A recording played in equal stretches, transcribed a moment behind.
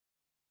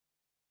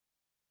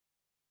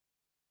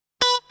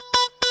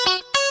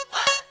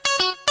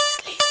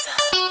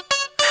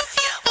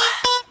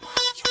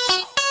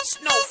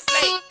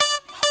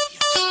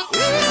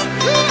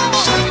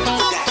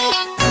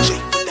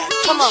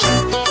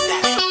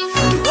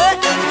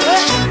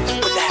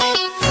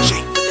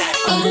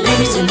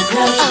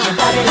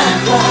body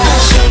like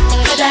what? Shake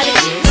your daddy,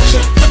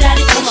 shake your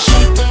daddy,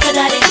 shake your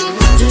daddy,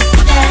 do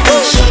daddy,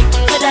 shake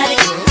your daddy,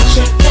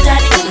 shake your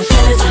daddy. The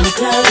fellas in the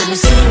club, let me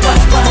see what.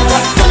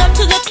 Pull up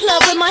to the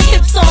club with my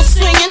hips all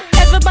swinging.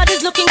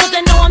 Everybody's looking 'cause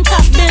they know I'm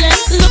top billing.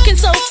 Looking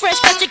so fresh,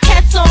 got your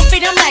cats on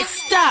feet. I'm like,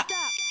 stop,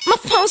 my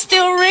phone's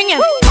still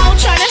ringing. I'm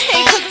trying to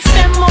hate 'cause I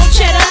spend more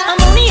cheddar. I'm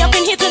only up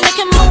in here to make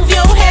you move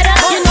your head up.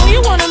 You know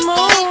you wanna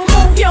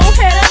move your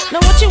head up. Now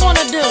what you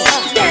wanna do?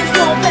 Dance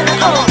more better,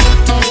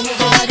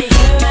 Everybody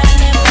here and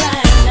left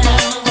right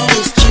now.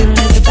 This tune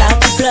is about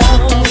to blow.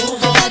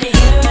 Everybody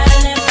here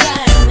and left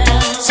right now.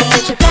 So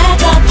put your back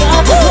up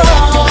off the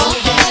wall.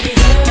 Everybody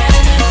here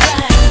and left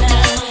right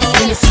now.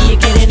 Let me see you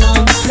getting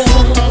on the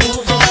floor.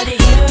 Everybody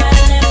here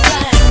and left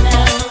right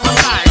now.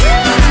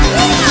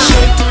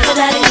 Shake your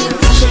daddy,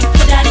 shake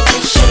your daddy,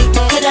 shake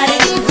your daddy,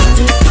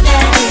 do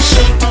daddy,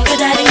 shake your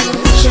daddy,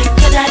 shake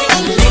your daddy.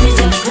 All the ladies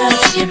in the club,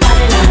 shake your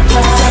body like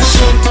what?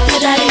 Shake your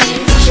daddy,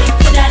 shake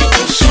your daddy,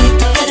 shake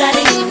your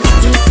daddy,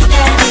 do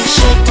daddy,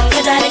 shake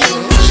your daddy,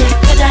 shake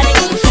your daddy.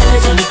 The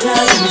fellas in the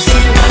club, let me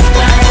see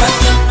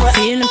what.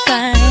 feeling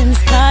fine, it's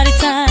party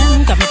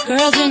time. Got my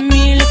girls with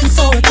me looking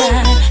so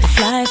tight. The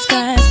fly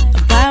skies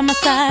are by my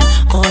side.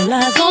 All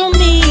eyes on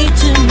me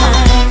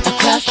tonight.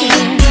 Across the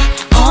room,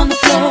 on the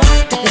floor,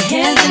 with their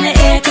hands in the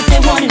air 'cause they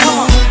want it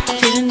more.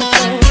 Feeling the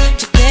flow,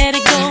 just let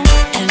it go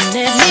and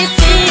let me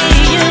see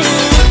you.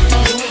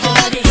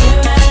 Everybody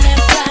here and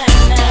left right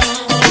now.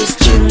 This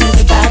tune is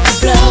about to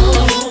blow.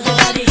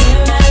 Everybody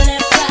here and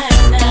left right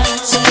now.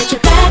 So put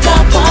your back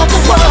up off the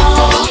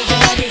wall.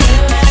 Everybody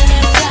here and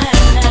left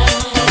right now.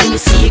 Let me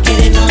see you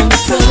getting on the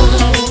floor.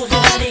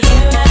 Everybody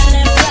here and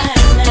left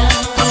right now.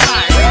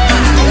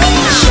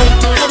 Shake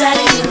your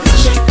daddy,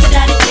 shake your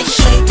daddy,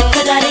 shake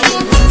your daddy,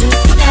 do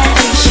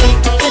daddy,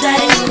 shake your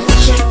daddy,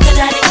 shake your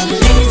daddy. All the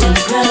ladies in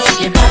the club,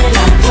 shake your body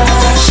like what?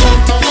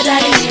 Shake your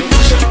daddy,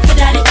 shake your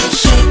daddy,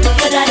 shake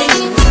your daddy,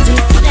 do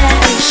daddy,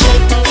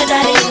 shake your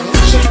daddy,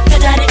 shake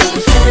your daddy.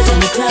 The fellas in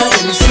the club,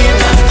 let me see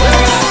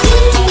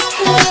what.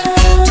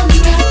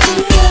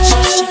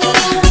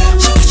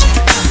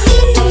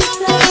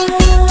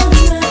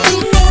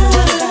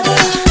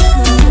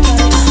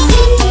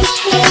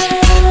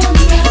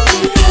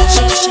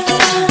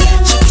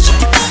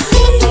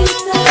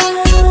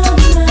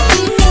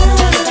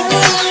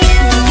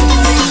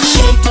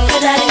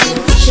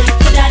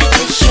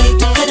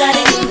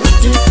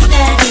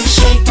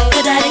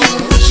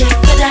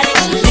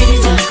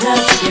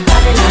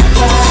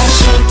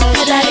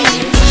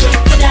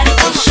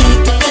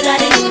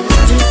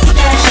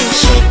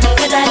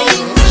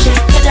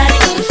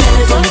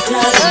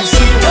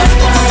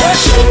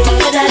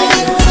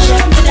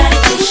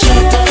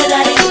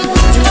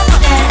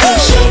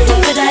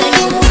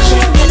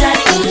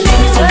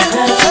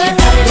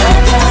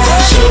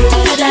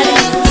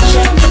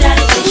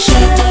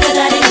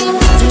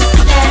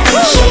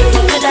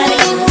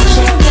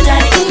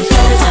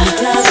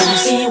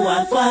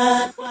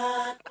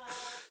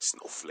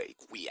 Snowflake,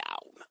 we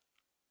out.